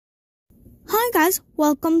Hi guys,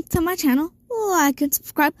 welcome to my channel. Like and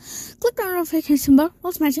subscribe. Click the notification bell.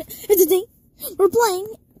 I'll smash it. And today we're playing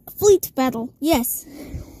Fleet Battle. Yes,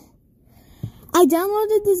 I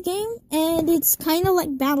downloaded this game and it's kind of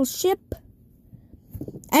like Battleship.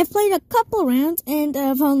 I've played a couple rounds and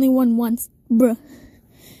I've only won once, bruh.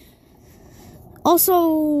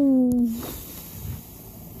 Also,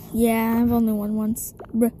 yeah, I've only won once,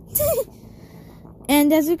 bruh.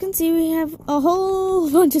 And as you can see, we have a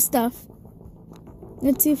whole bunch of stuff.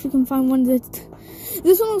 Let's see if we can find one that...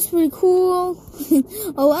 This one looks pretty cool.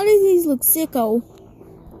 A lot of these look sicko.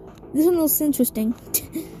 This one looks interesting.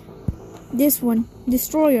 This one,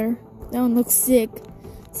 Destroyer. That one looks sick.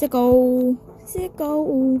 Sicko.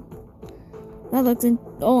 Sicko. That looks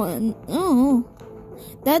oh.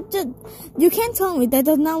 That just... You can't tell me. That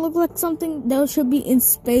does not look like something that should be in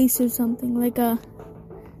space or something.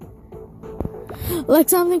 Like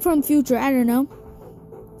something from future. I don't know.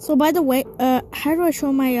 So by the way, how do I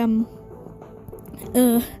show my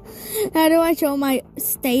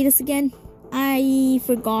status again? I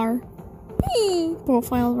forgot.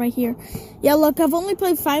 Profile right here. Yeah, look, I've only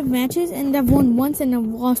played 5 matches and I've won once and I've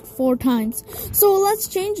lost 4 times. So let's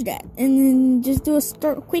change that and then just do a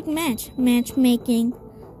quick match. Matchmaking.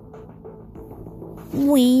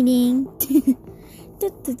 Waiting.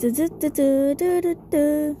 Can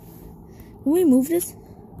we move this?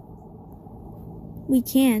 We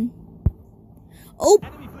can. Oh!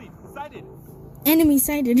 Enemy fleet sighted. Enemy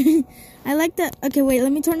sighted. I like that. Okay, wait.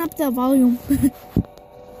 Let me turn up the volume.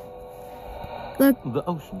 Look. The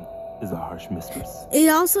ocean is a harsh mistress. It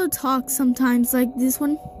also talks sometimes, like this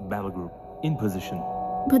one. Battle group in position.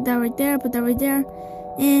 Put that right there. Put that right there.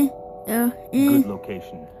 Good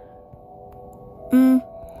location.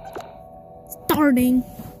 Starting.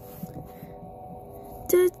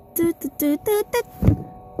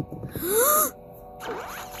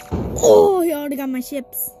 Oh, he already got my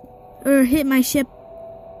ships. Or hit my ship.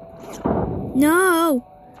 No.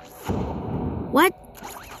 What?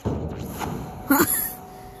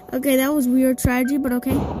 Okay, that was weird strategy, but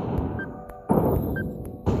okay.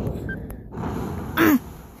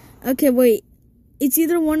 Okay, wait. It's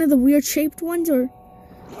either one of the weird shaped ones or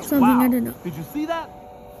something. Wow. I don't know. Did you see that?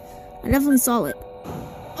 I definitely saw it.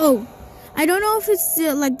 Oh. I don't know if it's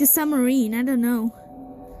like the submarine. I don't know.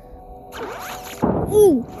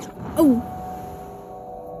 Ooh. Oh.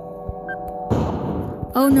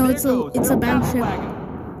 Oh no, it's a battleship.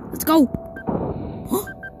 Let's go.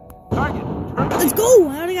 Target. Let's go.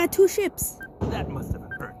 I already got 2 ships. That must have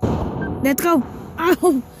hurt. Let's go.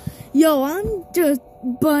 Ow. Yo, I'm just...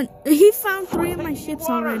 But he found 3 of my ships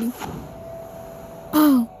already.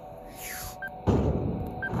 Oh.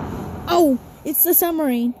 Oh. It's the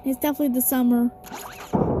submarine. It's definitely the submarine.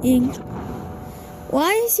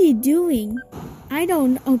 What is he doing? I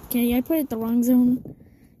don't... Okay, I put it the wrong zone.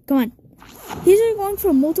 Come on. He's going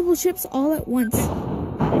for multiple ships all at once. You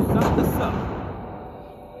sunk the sub.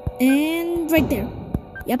 And right there.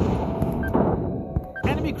 Yep.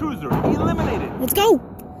 Enemy cruiser eliminated. Let's go.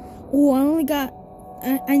 Oh, I only got...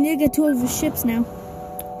 I need to get 2 of his ships now.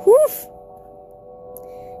 Woof.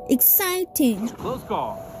 Exciting. Close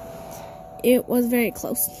call. It was very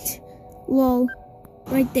close. Lol.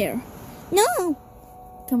 Right there. No!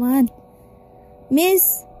 Come on.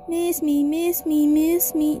 Miss me.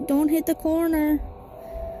 Don't hit the corner.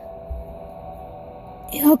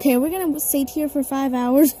 Okay, we're gonna stay here for 5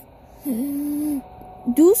 hours. Do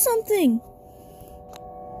something.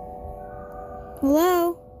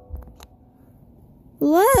 Hello?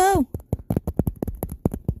 Hello?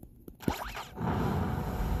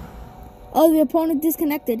 Oh, the opponent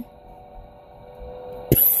disconnected.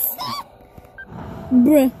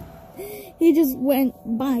 Bruh. He just went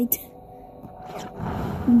bite.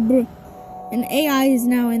 Bruh. And AI is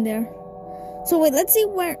now in there. So wait, let's see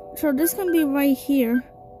where... So this can be right here.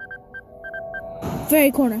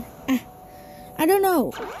 Very corner. I don't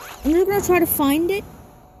know. I'm just gonna try to find it.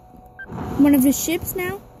 One of his ships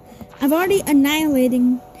now. I've already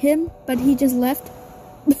annihilated him, but he just left.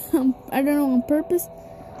 I don't know, on purpose.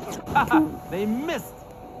 They missed.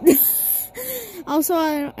 Also,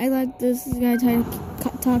 I like this guy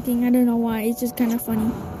talking. I don't know why. It's just kind of funny.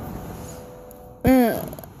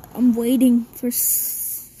 I'm waiting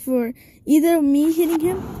for either me hitting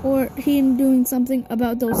him or him doing something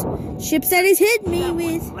about those ships that he's hit me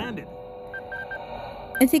with. Landed.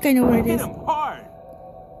 I think I know what it Hit is. him hard.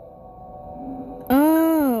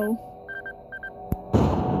 Oh.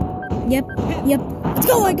 Yep. Let's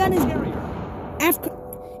go. I got his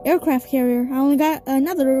aircraft carrier. I only got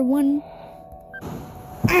another one.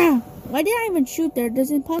 Why did I even shoot there?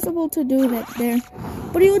 It's impossible to do that there.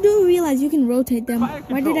 But you do realize you can rotate them. Fire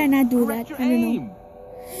Why did I not do Correct that? your I don't aim. know.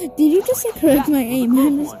 Did you just say correct my That was a aim?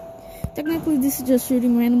 close one. Technically, this is just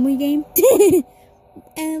shooting randomly game.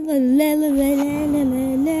 And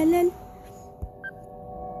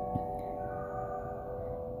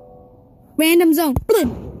random zone.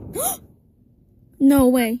 No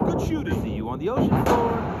way. Good shooter. See you on the ocean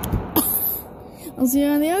floor. I'll see you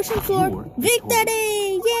on the ocean floor. You're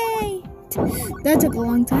Victory! Yay! That took a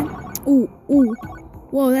long time. Ooh, ooh.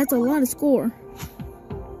 Whoa, that's a lot of score.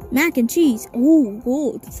 Mac and cheese. Ooh,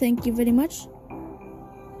 good. Thank you very much.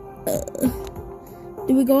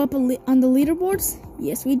 Did we go up on the leaderboards?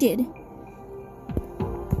 Yes, we did.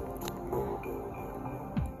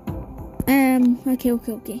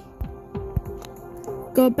 Okay.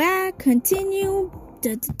 Go back, continue.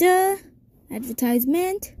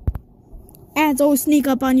 Advertisement. Ads always sneak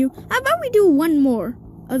up on you. How about we do one more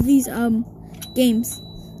of these games?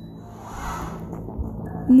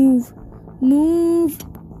 Move.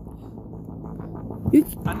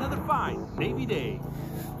 Another fine Navy day.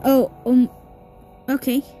 Oh,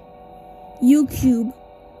 okay. U-Cube.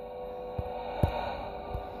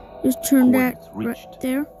 Just turn that Coordinates right reached.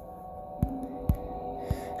 there.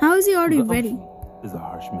 How is he already The ready? ocean is a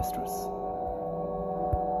harsh mistress.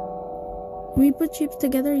 Can we put ships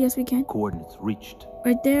together? Yes, we can. Coordinates reached.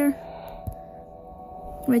 Right there.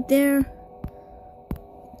 Right there.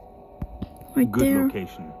 Right Good there.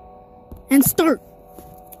 location. And start.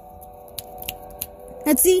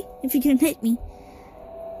 Let's see if he can hit me.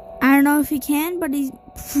 I don't know if he can, but he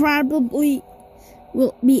probably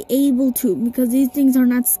will be able to because these things are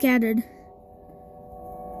not scattered.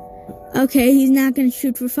 Okay, he's not going to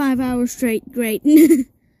shoot for 5 hours straight. Great.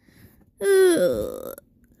 Oh,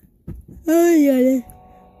 yeah.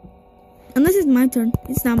 Unless it's my turn.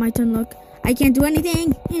 It's not my turn, look. I can't do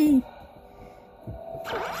anything.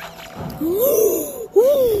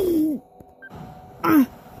 Ah.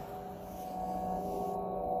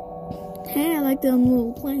 Hey, I like them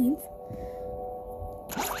little planes.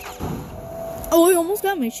 Oh, he almost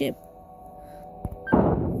got my ship.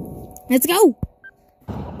 Let's go.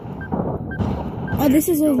 Oh, this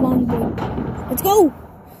is a long boat. Let's go.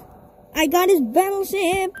 I got his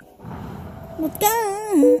battleship. Let's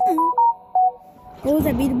go. What was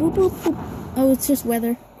that? Beat boop boop boop. Oh, it's just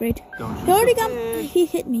weather. Great. He already got. He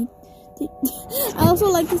hit me. I also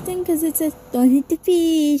like this thing because it says "Don't hit the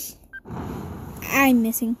fish." I'm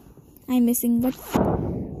missing, but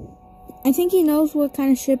I think he knows what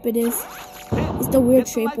kind of ship it is. It's the weird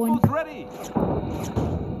shape one. Ready.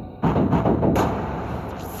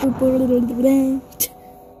 If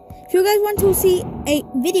you guys want to see a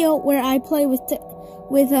video where I play with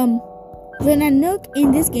Nanook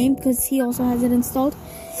in this game, because he also has it installed,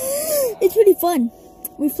 it's really fun.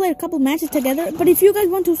 We've played a couple matches together, but if you guys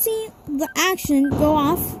want to see the action go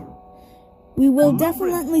off, we will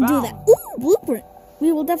definitely do that. Ooh, blueprint!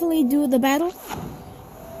 We will definitely do the battle.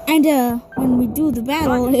 And when we do the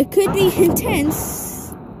battle, it could be intense.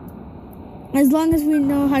 As long as we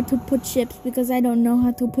know how to put ships, because I don't know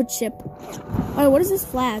how to put ship. Alright, what is this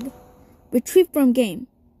flag? Retrieve from game.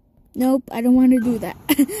 Nope, I don't want to do that.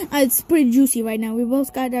 It's pretty juicy right now. We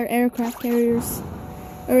both got our aircraft carriers.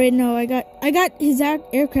 Alright, no, I got his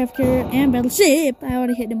aircraft carrier and battleship. I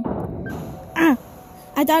already hit him. Ah!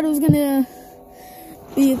 I thought it was gonna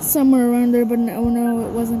be somewhere around there, but no,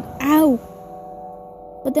 it wasn't. Ow!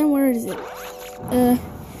 But then where is it? Let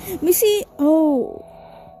me see. Oh.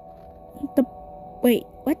 Wait,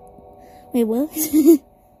 what? Wait, what?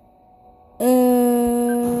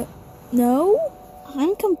 No?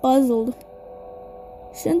 I'm confuzzled.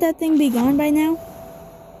 Shouldn't that thing be gone by now?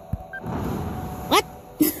 What?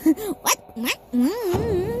 What?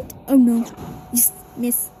 Oh no. Just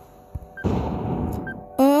miss.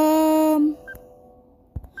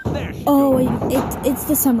 There she Oh, goes. wait, it's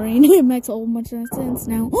the submarine. It makes a whole bunch of sense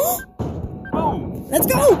now. Boom. Let's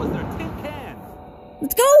That go! was their tin can.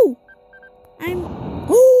 Let's go!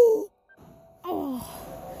 Oh.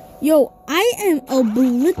 Yo, I am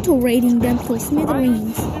obliterating them to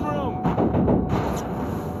smithereens. Engine room.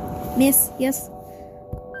 Miss, yes.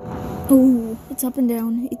 Oh, it's up and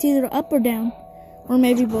down. It's either up or down. Or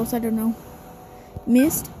maybe both, I don't know.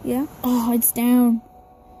 Missed, yeah. Oh, it's down.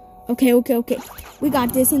 Okay. We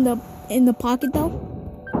got this in the pocket though.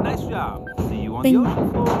 Nice job. See you on Bing. the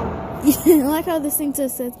ocean floor. I like how this thing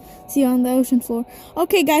just says, see you on the ocean floor.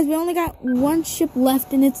 Okay, guys, we only got one ship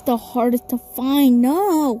left, and it's the hardest to find.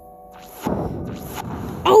 No.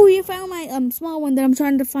 Oh, you found my small one that I'm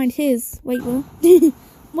trying to find his. Wait, what?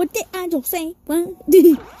 What did I just say? What?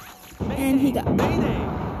 And he got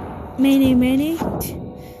Mayday.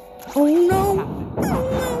 Oh no.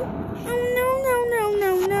 Oh no.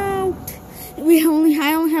 I only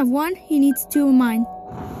have one. He needs 2 of mine.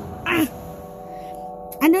 Ah!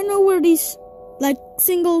 I don't know where these like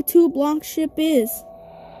single 2-block ship is.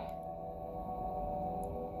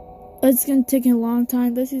 It's gonna take a long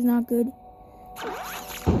time. This is not good.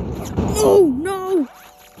 Oh no!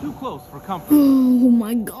 Too close for comfort. Oh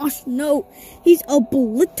my gosh, no! He's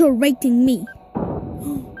obliterating me.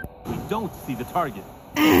 We don't see the target.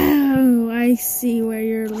 Oh, I see where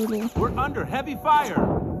you're little. We're under heavy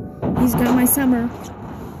fire. He's got my summer.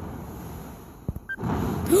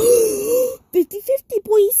 50-50,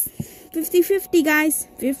 boys. 50-50, guys.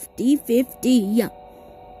 50-50. Yeah.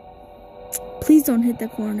 Please don't hit the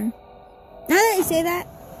corner. Now that I say that.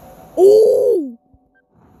 Oh!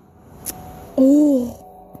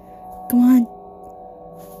 Oh! Come on.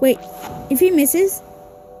 Wait. If he misses,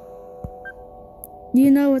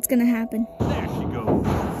 you know what's gonna happen. There she goes.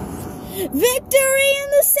 Victory in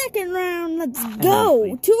the second round. Let's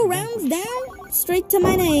go. 2 rounds down. Straight to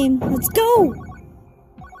my name. Let's go.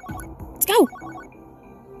 Let's go.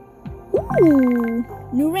 Ooh.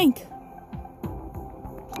 New rank.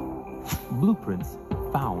 Blueprints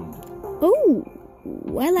found. Oh.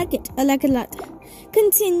 I like it. I like it a lot.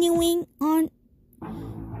 Continuing on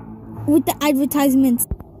with the advertisements.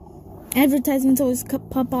 Advertisements always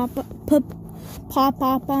pop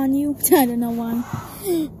up on you. I don't know why.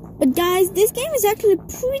 But guys, this game is actually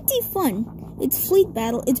pretty fun. It's Fleet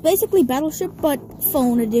Battle. It's basically Battleship, but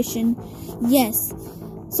phone edition. Yes.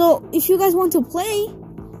 So, if you guys want to play,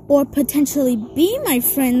 or potentially be my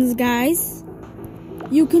friends, guys,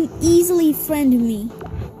 you can easily friend me.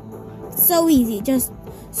 So easy. Just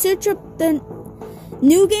search up the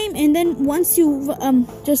new game, and then once you've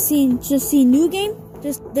just see new game,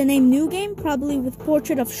 just the name new game, probably with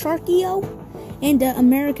portrait of Sharkio and the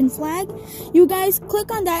American flag. You guys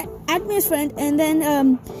click on that, add me as friend, and then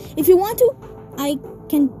if you want to,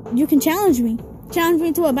 you can challenge me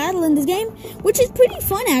to a battle in this game, which is pretty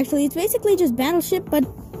fun actually. It's basically just Battleship, but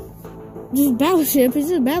just Battleship. It's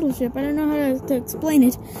just Battleship. I don't know how to explain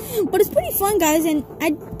it, but it's pretty fun, guys, and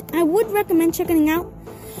I would recommend checking it out.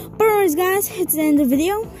 But anyways, guys, it's the end of the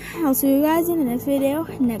video. I'll see you guys in the next video.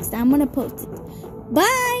 Next time I'm gonna post it.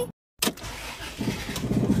 Bye.